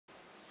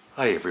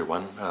Hi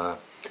everyone.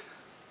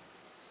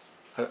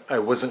 I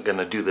wasn't going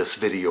to do this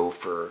video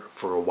for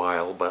a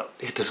while, but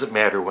it doesn't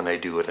matter when I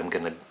do it. I'm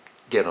going to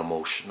get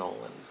emotional.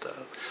 And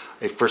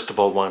I first of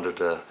all wanted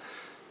to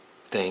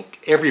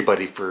thank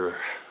everybody for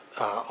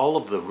all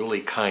of the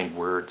really kind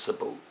words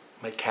about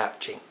my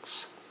cat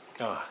Jinx.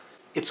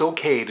 It's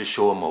okay to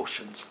show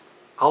emotions.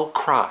 I'll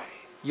cry.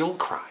 You'll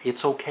cry.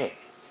 It's okay.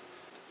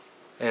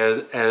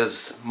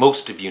 As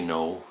most of you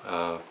know,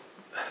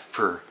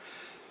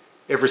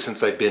 ever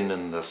since I've been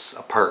in this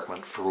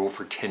apartment for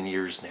over 10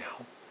 years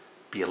now,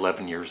 be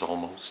 11 years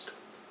almost,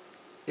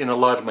 in a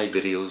lot of my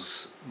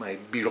videos, my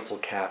beautiful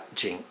cat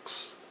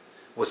Jinx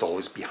was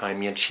always behind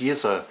me, and she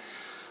is a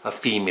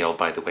female,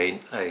 by the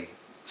way. I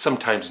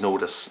sometimes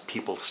notice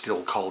people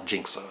still call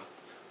Jinx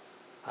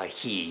a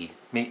he.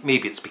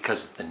 Maybe it's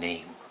because of the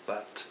name,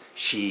 but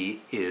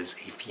she is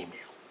a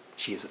female.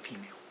 She is a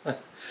female.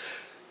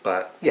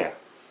 But yeah,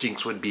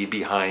 Jinx would be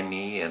behind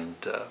me, and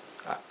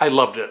I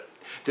loved it.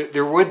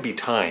 There would be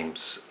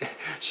times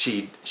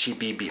she'd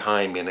be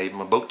behind me and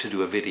I'm about to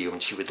do a video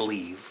and she would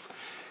leave,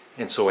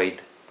 and so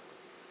I'd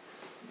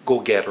go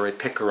get her, I'd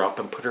pick her up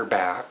and put her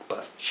back,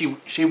 but she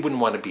wouldn't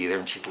want to be there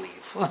and she'd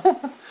leave.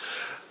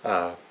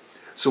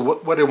 So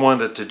what I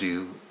wanted to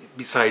do,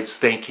 besides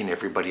thanking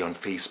everybody on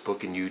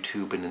Facebook and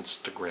YouTube and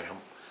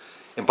Instagram,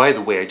 and by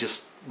the way, I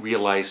just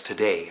realized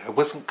today, I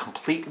wasn't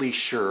completely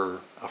sure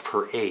of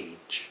her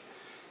age.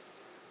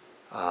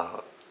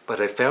 But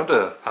I found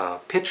a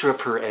picture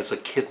of her as a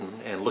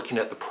kitten and looking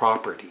at the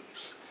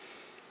properties.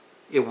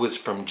 It was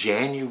from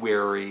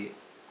January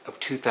of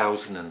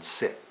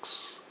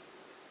 2006,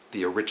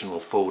 the original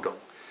photo.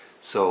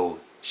 So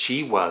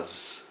she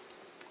was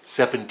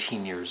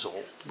 17 years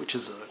old, which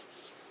is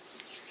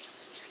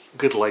a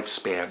good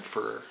lifespan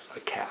for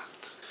a cat.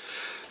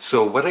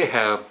 So what I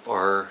have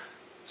are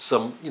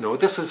some,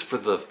 this is for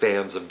the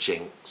fans of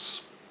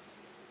Jinx.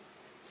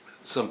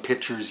 Some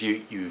pictures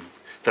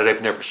that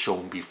I've never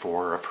shown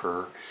before of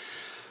her.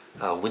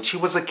 When she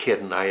was a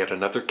kitten, I had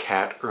another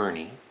cat,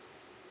 Ernie,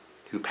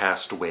 who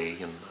passed away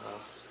in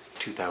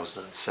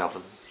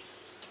 2007.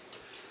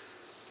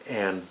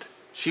 And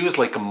she was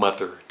like a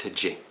mother to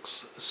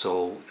Jinx.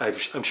 So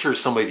I'm sure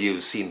some of you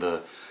have seen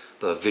the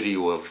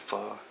video of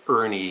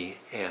Ernie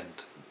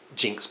and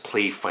Jinx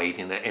play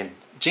fighting, and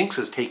Jinx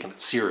has taken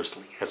it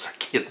seriously as a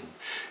kitten,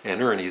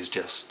 and Ernie's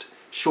just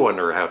showing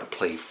her how to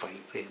play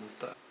fight.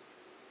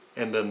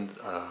 And then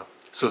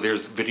so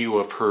there's video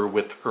of her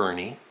with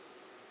Ernie,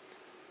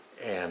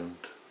 and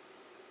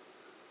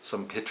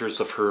some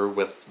pictures of her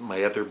with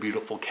my other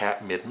beautiful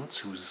cat Mittens,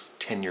 who's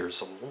 10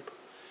 years old.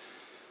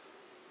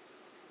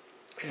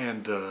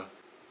 And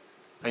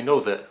I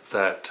know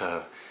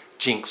that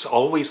Jinx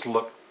always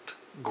looked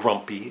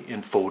grumpy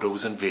in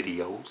photos and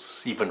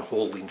videos, even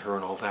holding her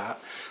and all that,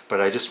 but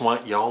I just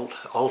want y'all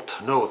all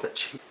to know that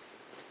she...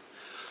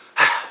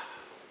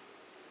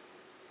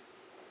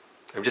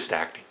 I'm just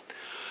acting.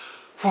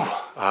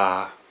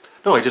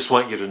 No, I just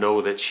want you to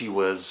know that she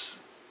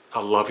was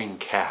a loving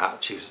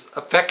cat. She was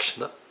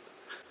affectionate.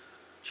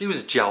 She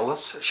was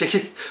jealous.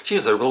 She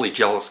was a really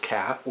jealous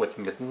cat with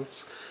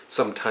Mittens.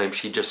 Sometimes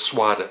she'd just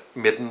swat at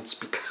Mittens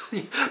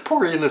because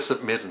poor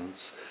innocent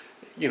Mittens.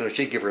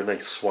 She'd give her a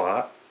nice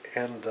swat,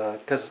 and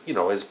because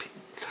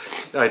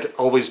I'd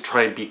always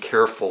try and be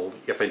careful.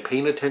 If I'm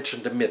paying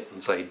attention to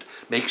Mittens, I'd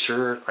make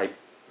sure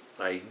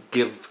I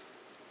give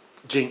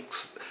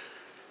Jinx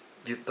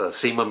the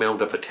same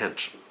amount of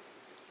attention,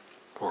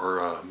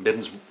 or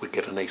Mittens would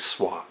get a nice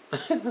swat.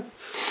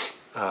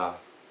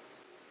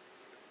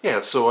 Yeah,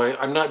 so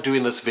I'm not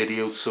doing this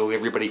video so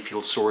everybody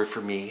feels sorry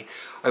for me.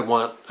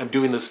 I'm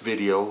doing this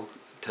video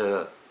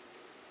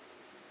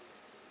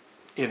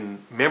in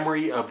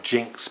memory of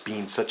Jinx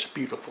being such a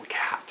beautiful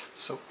cat.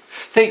 So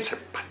thanks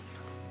everybody.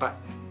 Bye.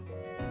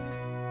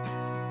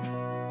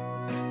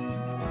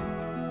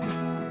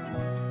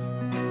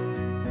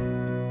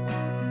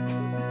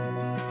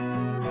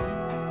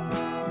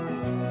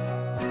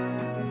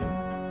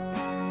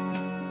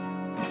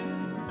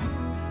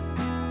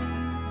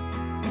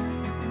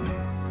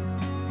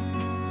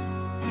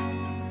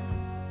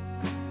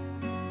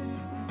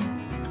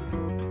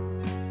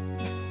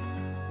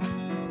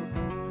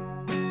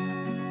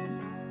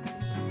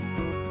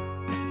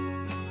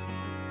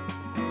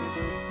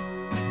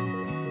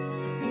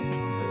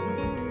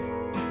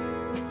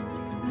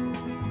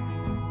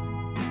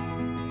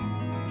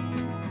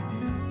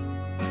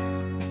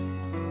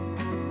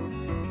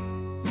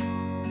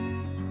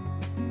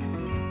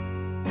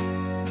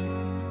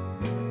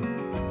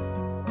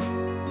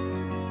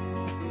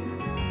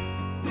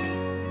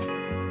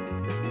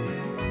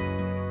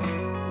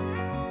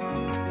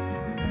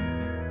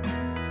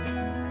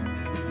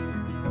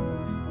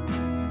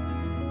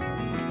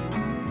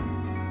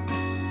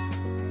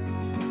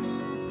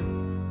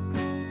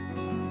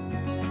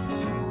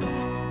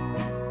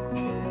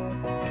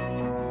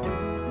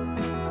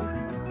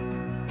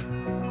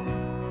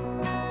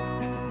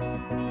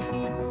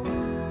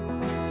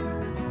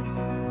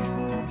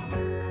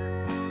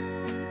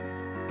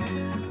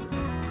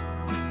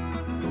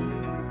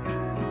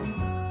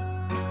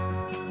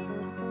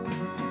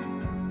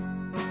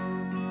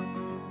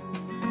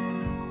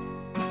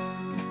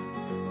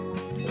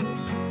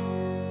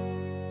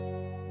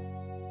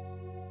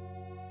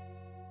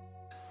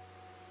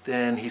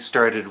 Then he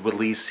started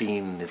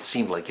releasing, it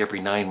seemed like every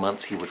 9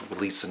 months he would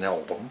release an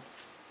album.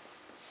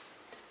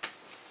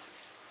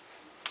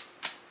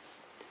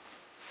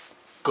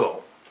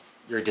 Go.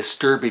 You're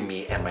disturbing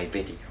me and my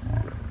video.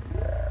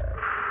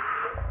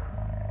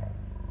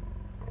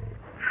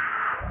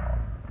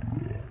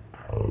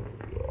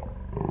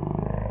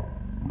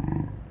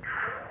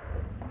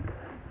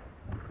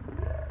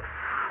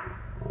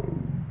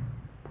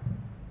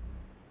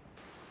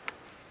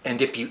 And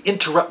if you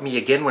interrupt me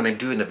again when I'm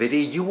doing a video,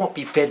 you won't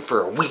be fed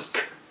for a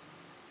week.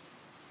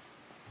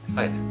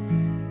 Either.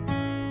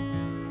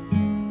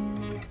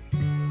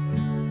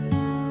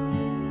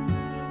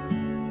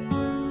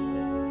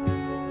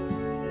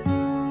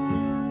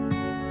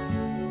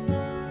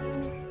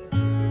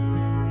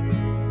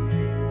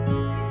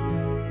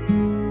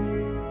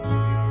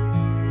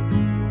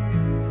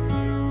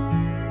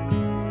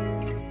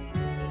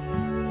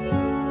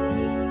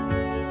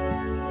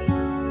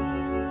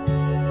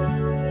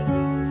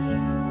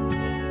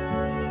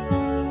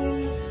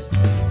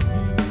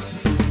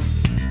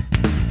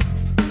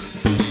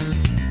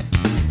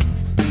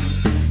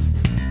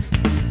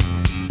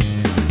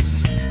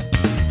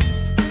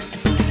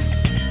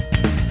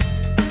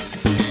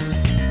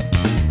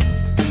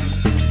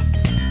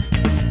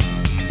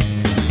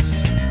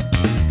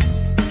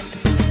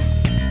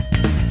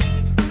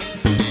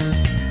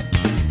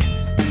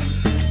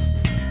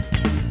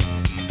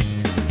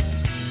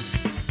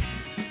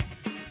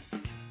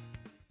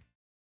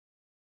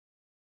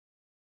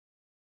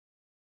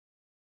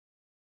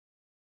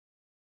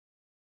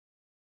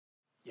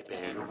 You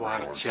better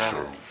watch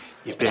out,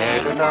 you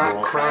better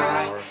not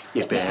cry,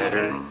 you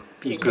better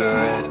be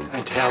good,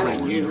 I'm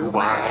telling you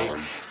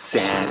why.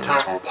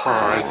 Santa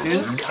Claus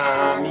is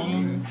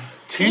coming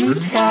to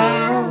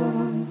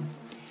town.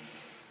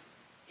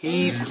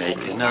 He's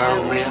making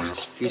a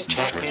list, he's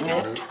checking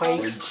it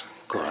twice,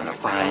 gonna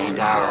find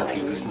out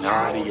who's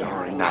naughty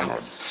or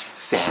nice.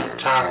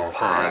 Santa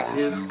Claus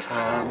is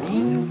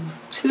coming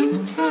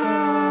to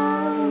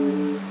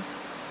town.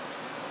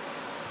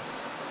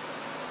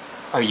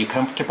 Are you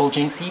comfortable,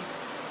 Jinxie?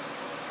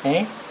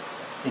 Eh?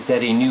 Is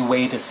that a new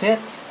way to sit?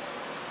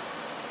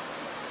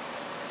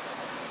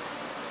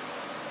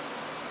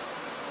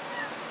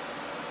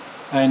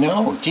 I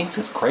know, Jinx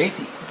is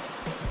crazy.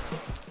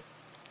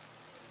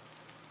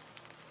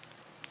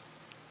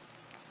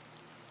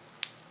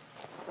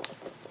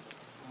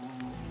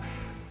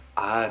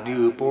 A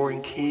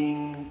newborn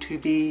king to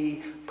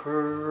be,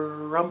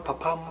 pum-pa-pum-pum.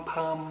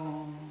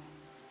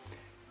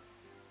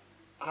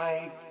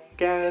 I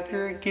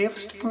gather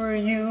gifts for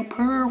you,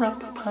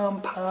 pum-pa-pum-pum.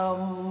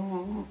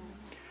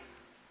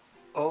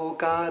 Oh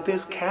God,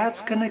 this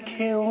cat's gonna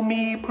kill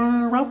me,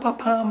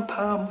 pum-pa-pum-pum,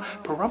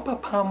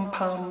 pum-pa-pum-pum,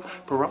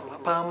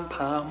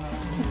 pum-pa-pum-pum.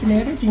 What's the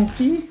matter,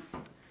 Jinxie?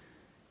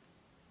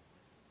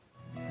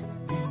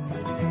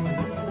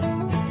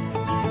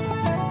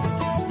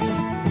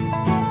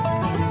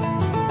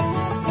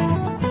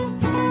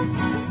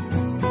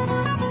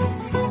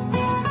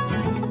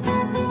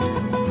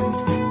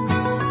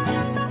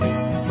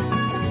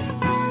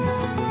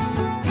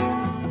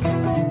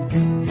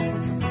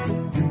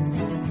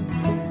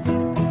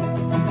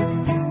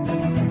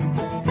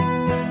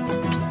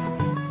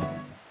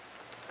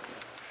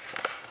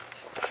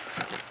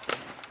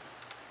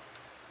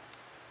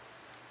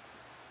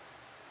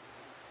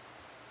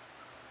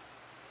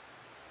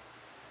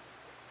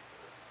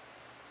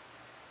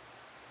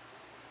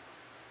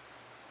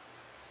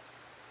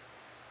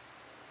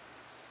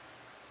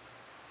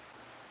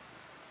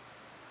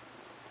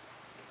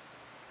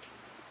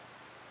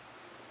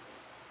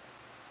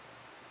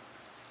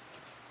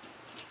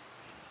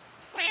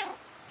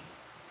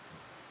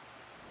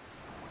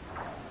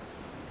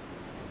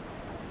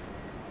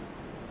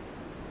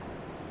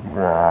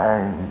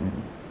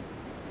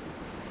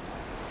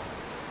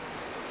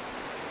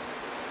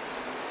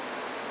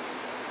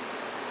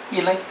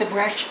 You like the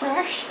brush?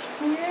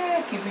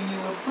 Yeah, giving you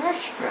a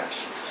brush.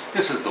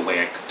 This is the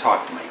way I could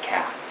talk to my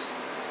cats.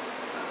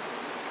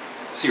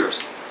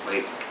 Seriously,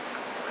 like,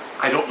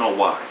 I don't know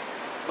why,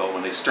 but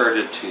when I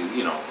started to,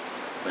 you know,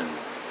 when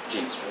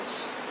Jinx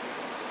was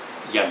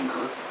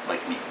younger,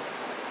 like me,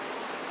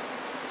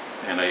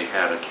 and I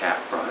had a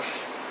cat brush,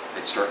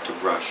 I'd start to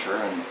brush her,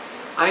 and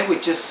I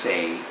would just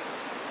say,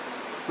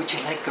 would you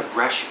like a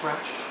brush?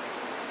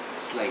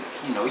 It's like,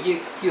 you know,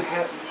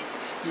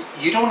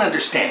 you don't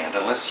understand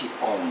unless you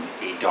own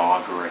a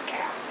dog or a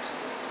cat.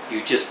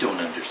 You just don't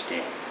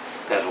understand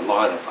that a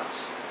lot of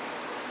us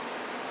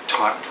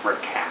talk to our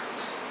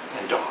cats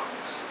and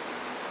dogs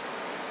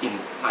in,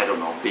 I don't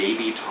know,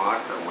 baby talk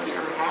or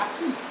whatever.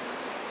 Perhaps.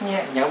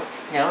 Yeah,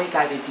 now we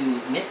gotta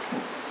do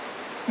mittens.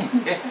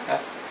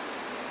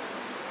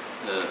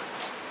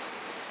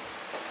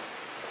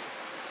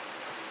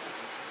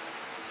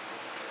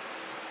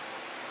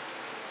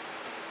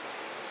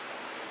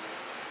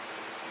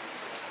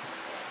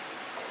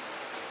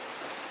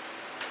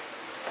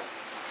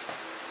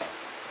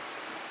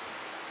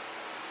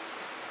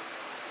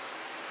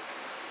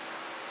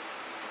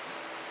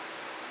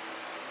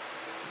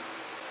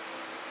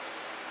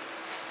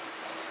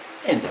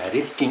 And that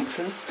is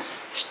Jinx's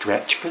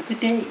stretch for the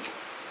day.